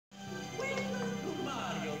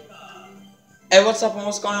Hey, what's up and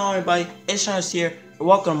what's going on, everybody? HTimbers here, and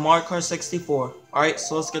welcome to Mario Kart 64. Alright,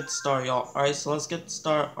 so let's get started, y'all. Alright, so let's get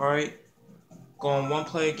started. Alright, go on one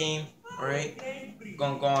player game. Alright,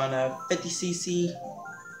 gonna go on a 50cc.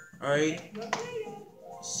 Alright,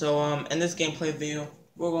 so in this gameplay video,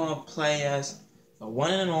 we're gonna play as the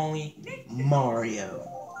one and only Mario.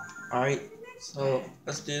 Alright, so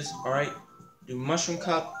let's do this. Alright, do Mushroom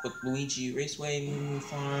Cup with Luigi Raceway, Moo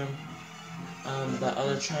Farm. The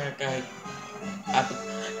other track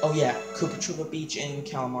oh yeah, Koopa Troopa Beach and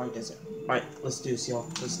Calamari Desert. Alright, let's do this, y'all.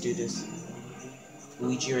 Let's do this.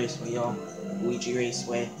 Luigi Raceway, y'all. Luigi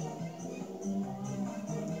Raceway.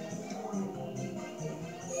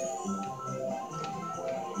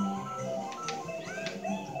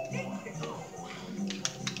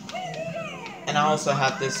 And I also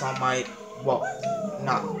have this on my, well,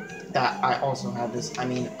 not that I also have this, I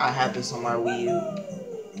mean, I have this on my Wii U.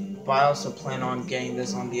 But I also plan on getting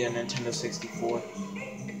this on the Nintendo 64.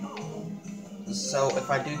 So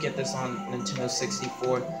if I do get this on Nintendo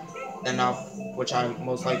 64, then which I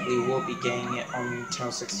most likely will be getting it on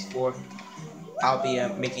Nintendo 64, I'll be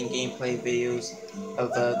making gameplay videos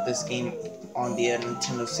of this game on the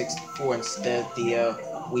Nintendo 64 instead of the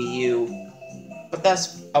Wii U. But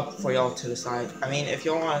that's up for y'all to decide. I mean, if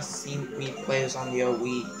y'all want to see me play this on the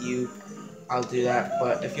Wii U, I'll do that.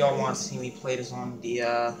 But if y'all want to see me play this on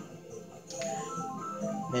the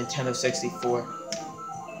Nintendo 64,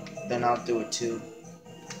 then I'll do it too.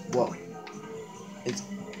 Well, it's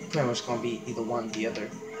pretty much gonna be either one or the other.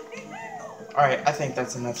 Alright, I think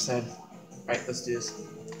that's enough said. Alright, let's do this.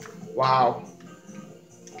 Wow.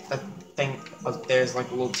 That thing up there is like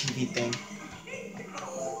a little TV thing.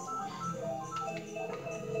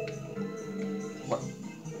 What?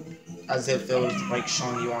 As if it was like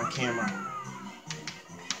showing you on camera.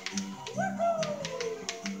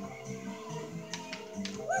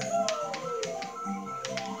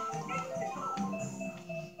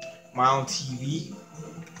 Am I on TV?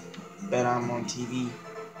 Bet I'm on TV.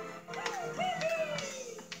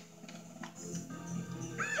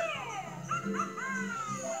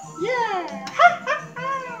 Yeah!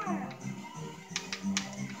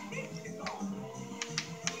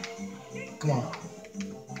 Come on.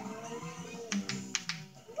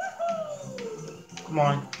 Come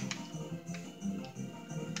on.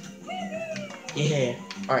 Yeah.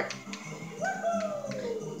 Alright.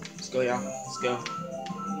 Let's go, y'all. Let's go.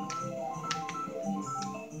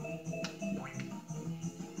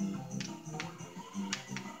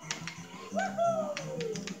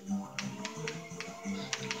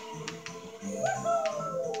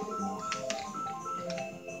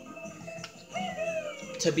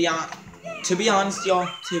 To be honest, y'all,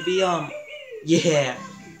 yeah,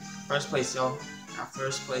 first place, y'all, got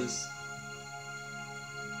first place,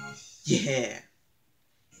 yeah.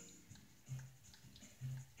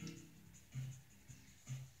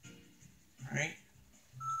 Alright,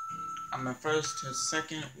 I'm in first to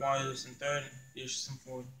second, Wario's in third, Yoshi's in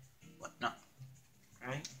fourth, whatnot.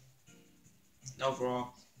 Alright,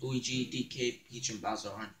 overall, Luigi, DK, Peach, and Bowser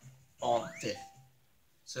are all in fifth,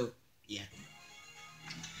 so, yeah.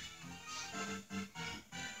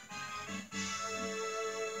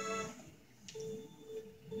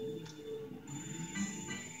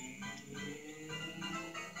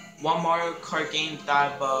 One Mario Kart game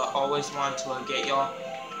that I've always wanted to get, y'all.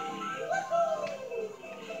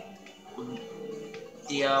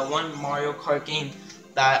 The one Mario Kart game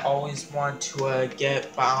that I always want to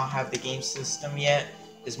get, but I don't have the game system yet,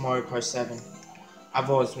 is Mario Kart 7.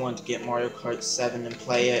 I've always wanted to get Mario Kart 7 and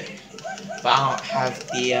play it, but I don't have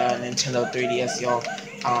the Nintendo 3DS, y'all.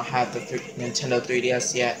 I don't have the Nintendo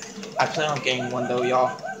 3DS yet. I plan on getting one though,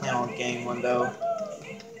 y'all.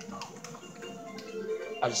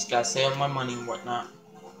 I just gotta save my money and whatnot.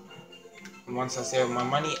 And once I save my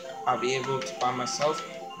money, I'll be able to buy myself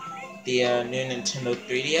the new Nintendo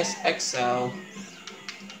 3DS XL.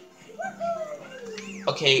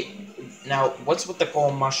 Okay, now what's with the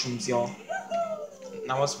gold mushrooms, y'all?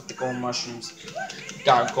 Got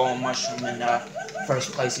a gold mushroom in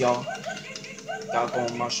first place, y'all. Got a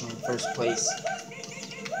gold mushroom in first place.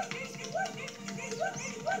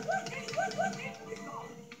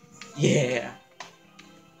 Yeah.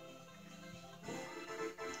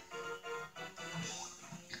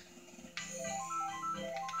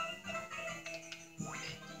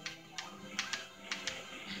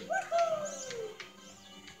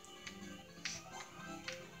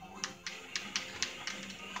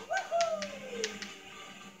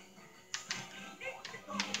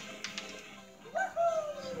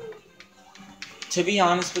 To be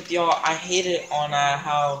honest with y'all, I hate it on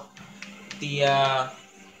how the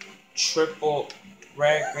triple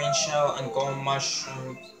red, green shell, and gold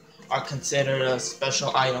mushrooms are considered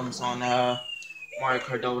special items on Mario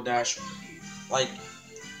Kart Double Dash. Like,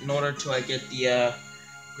 in order to get the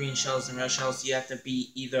green shells and red shells, you have to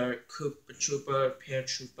be either Koopa Troopa, Pear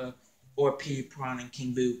Troopa, or Petey Piranha and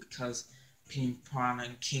King Boo, because Petey Piranha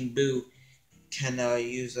and King Boo can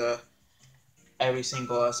use every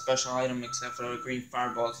single special item except for the green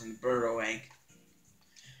fireballs and the burrow egg.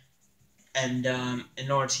 And in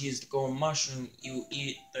order to use the golden mushroom, you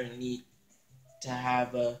either need to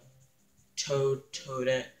have a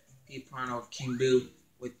Toadette, Petey Piranha, or King Boo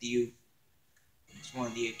with you. It's one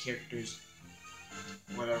of the characters.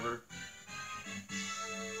 Whatever.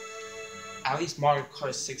 At least Mario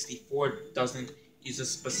Kart 64 doesn't use a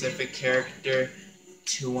specific character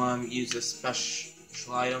to use the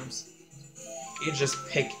special items. You can just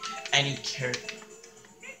pick any character.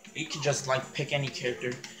 You can just pick any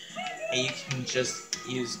character, and you can just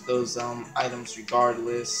use those items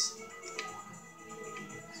regardless.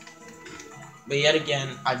 But yet again,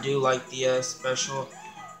 I do like the special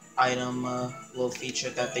item little feature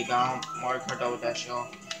that they got on Mario Kart Double Dash, y'all.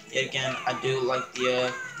 Yet again, I do like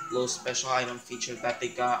the little special item feature that they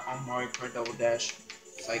got on Mario Kart Double Dash.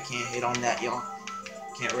 So I can't hate on that, y'all.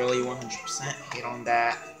 Can't really 100% hate on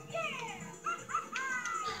that.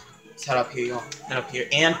 Let's head up here, y'all. Head up here,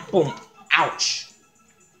 and boom! Ouch!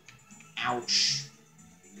 Ouch.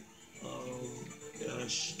 Oh,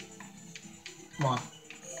 gosh. Come on.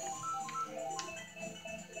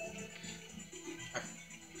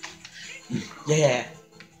 Yeah.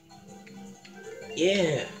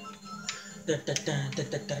 Yeah.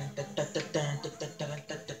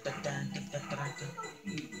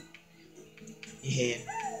 Yeah.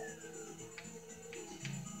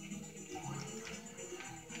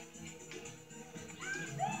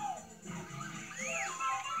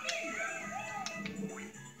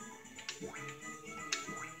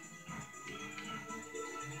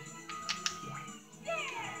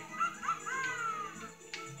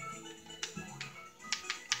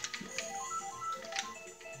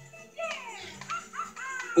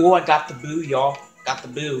 Oh, I got the boo, y'all. Got the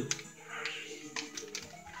boo.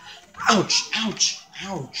 Ouch, ouch,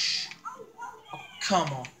 ouch. Oh, come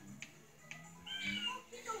on.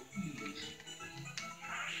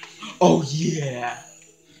 Oh, yeah.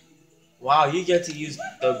 Wow, you get to use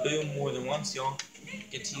the boo more than once, y'all. You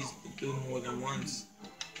get to use the boo more than once.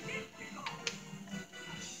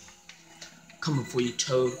 Coming for you,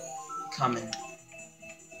 Toad. Coming.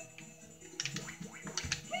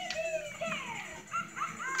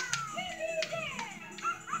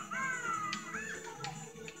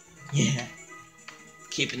 Yeah.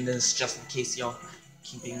 Keeping this just in case, y'all.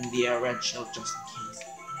 Keeping the red shell just in case.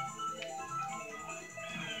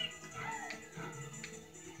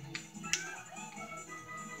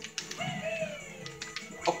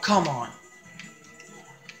 Oh, come on.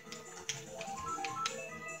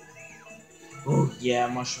 Oh, yeah,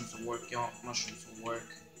 mushrooms will work, y'all. Mushrooms will work.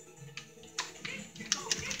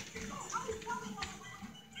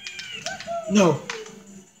 No.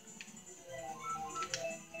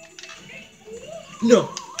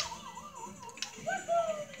 No.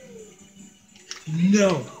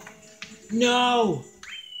 No. No.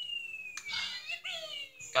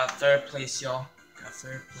 Got third place, y'all. Got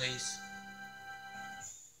third place.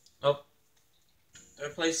 Nope.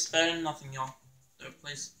 Third place is better than nothing, y'all. Third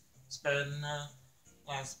place is better than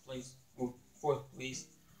last place. Or fourth place.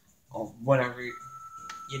 Or whatever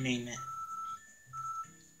you name it.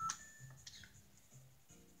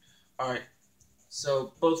 Alright.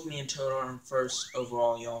 So, both me and Toad are in first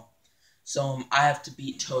overall, y'all. So, I have to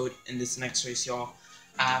beat Toad in this next race, y'all.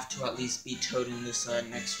 I have to at least beat Toad in this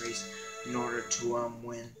next race in order to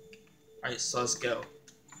win. Alright, so let's go.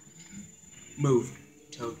 Move,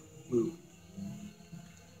 Toad, move.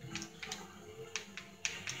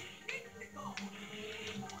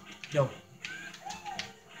 Yo.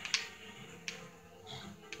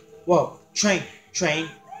 Whoa, train, train.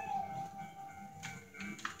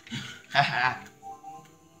 Haha.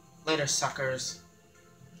 Later, suckers.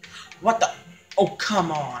 What the? Oh,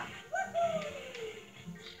 come on.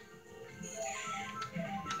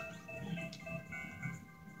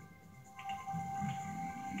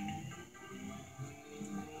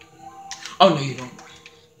 Oh, no, you don't.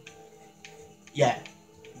 Yeah.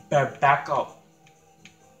 Better back up.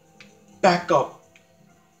 Back up.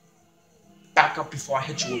 Back up before I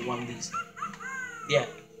hit you with one of these. Yeah.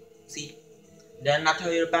 See? Didn't I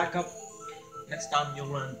tell you to back up? Next time you'll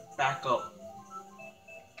run back up.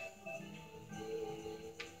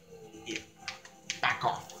 Yeah. Back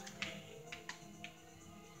off.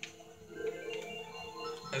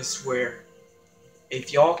 I swear.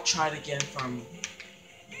 If y'all try to get in front of me,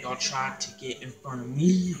 Y'all tried to get in front of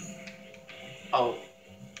me. Oh.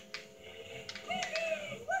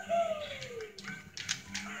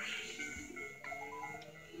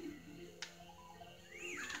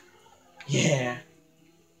 Yeah.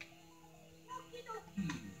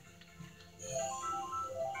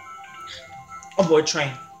 Oh boy,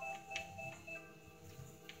 train.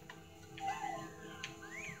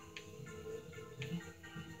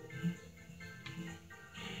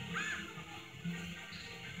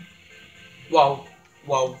 Whoa,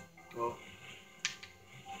 whoa, whoa.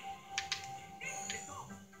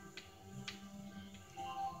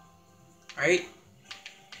 Alright.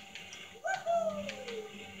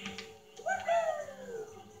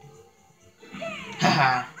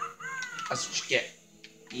 Haha. That's what you get.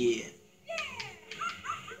 Yeah.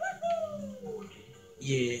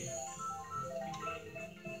 Yeah.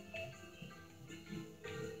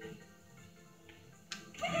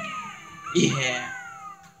 Yeah.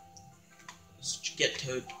 That's what you get,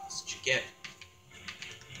 Toad. That's what you get.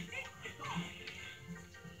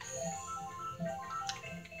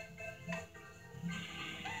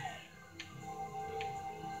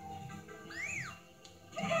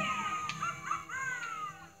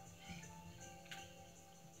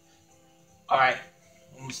 Alright.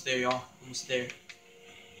 Almost there, y'all. Almost there.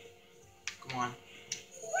 Come on.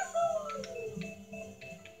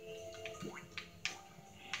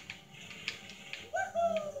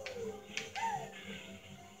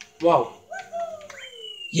 Whoa.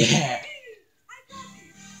 Yeah.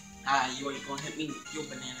 Ah, you ain't gonna hit me with your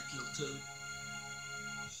banana peel too.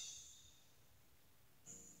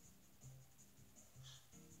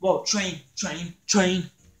 Whoa, train, train,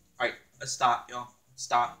 train. Alright, let's stop, y'all.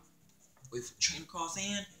 Stop. Wait for the train to cross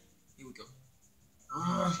in. Here we go.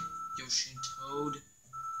 Yoshi and Toad.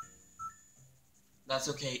 That's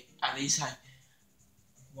okay. At least I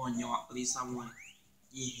won, y'all. At least I won.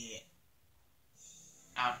 Yeah.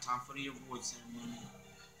 Now time for the award ceremony.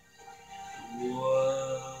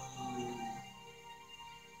 Whoa.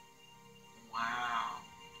 Wow.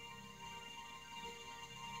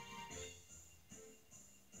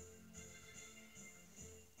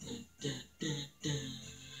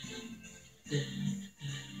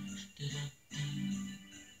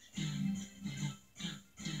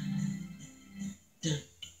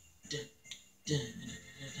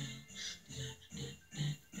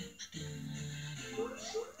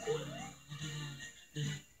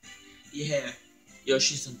 Yeah.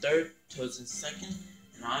 Yoshi's in third, Toad's in second,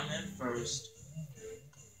 and I'm in first.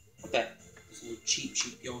 Okay. This little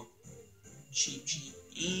cheap, y'all. Cheap,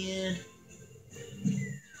 and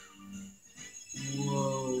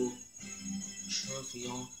whoa. Trophy,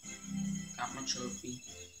 y'all. Got my trophy.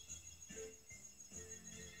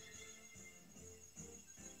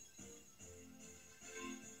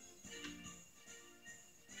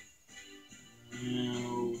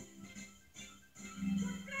 No.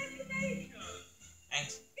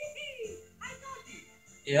 Thanks.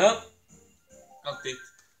 Yep. Got it.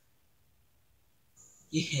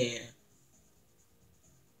 Yeah.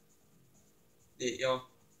 Did it, y'all.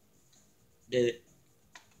 Did it.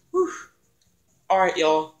 Whew. Alright,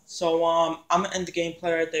 y'all. So, I'm gonna end the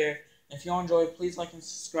gameplay right there. If y'all enjoyed, please like and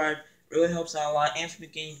subscribe. It really helps out a lot. And for the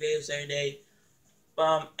game videos every day.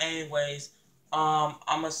 Anyways, I'm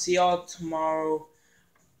gonna see y'all tomorrow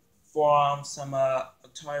for some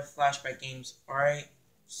Atari flashback games. Alright.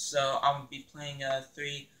 So I'm gonna be playing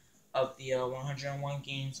 3 of the 101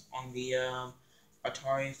 games on the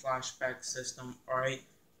Atari flashback system. Alright.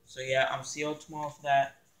 So yeah, I'm gonna see y'all tomorrow for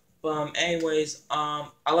that. Anyways, I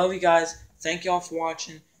love you guys. Thank y'all for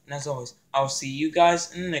watching, and as always, I'll see you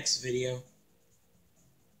guys in the next video.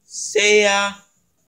 See ya!